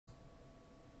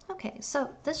Okay, so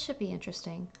this should be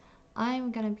interesting.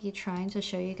 I'm gonna be trying to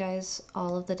show you guys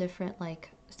all of the different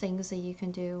like things that you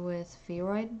can do with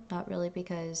Vroid. Not really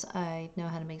because I know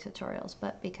how to make tutorials,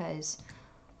 but because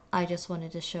I just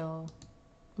wanted to show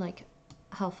like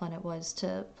how fun it was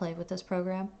to play with this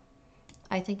program.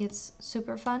 I think it's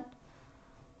super fun.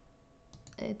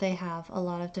 They have a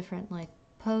lot of different like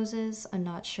poses. I'm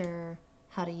not sure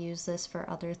how to use this for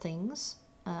other things,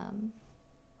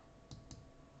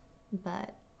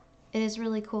 but it is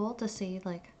really cool to see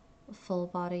like a full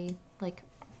body like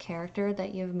character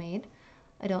that you've made.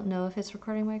 I don't know if it's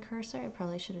recording my cursor. I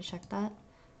probably should have checked that,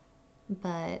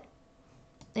 but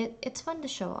it's fun to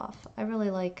show off. I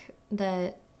really like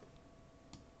that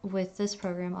with this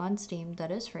program on Steam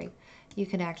that is free, you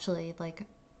can actually like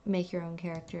make your own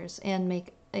characters and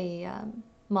make a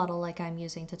model like I'm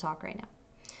using to talk right now.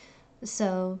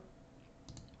 So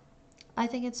I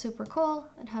think it's super cool.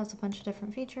 It has a bunch of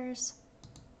different features.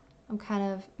 I'm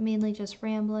kind of mainly just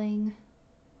rambling.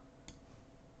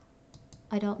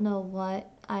 I don't know what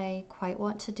I quite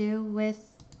want to do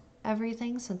with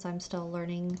everything since I'm still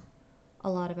learning a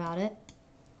lot about it.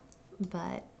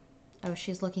 But, oh,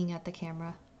 she's looking at the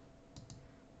camera.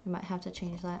 We might have to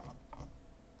change that.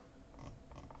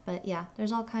 But yeah,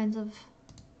 there's all kinds of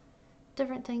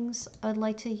different things. I'd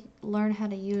like to learn how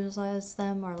to utilize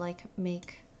them or like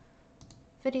make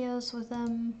videos with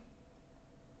them.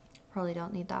 Probably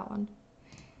don't need that one.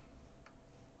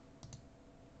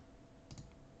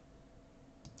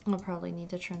 I'll probably need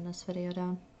to trim this video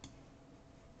down.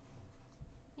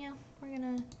 Yeah,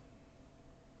 we're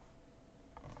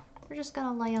just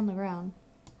gonna lay on the ground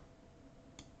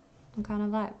and kind of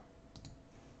vibe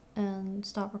and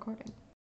stop recording.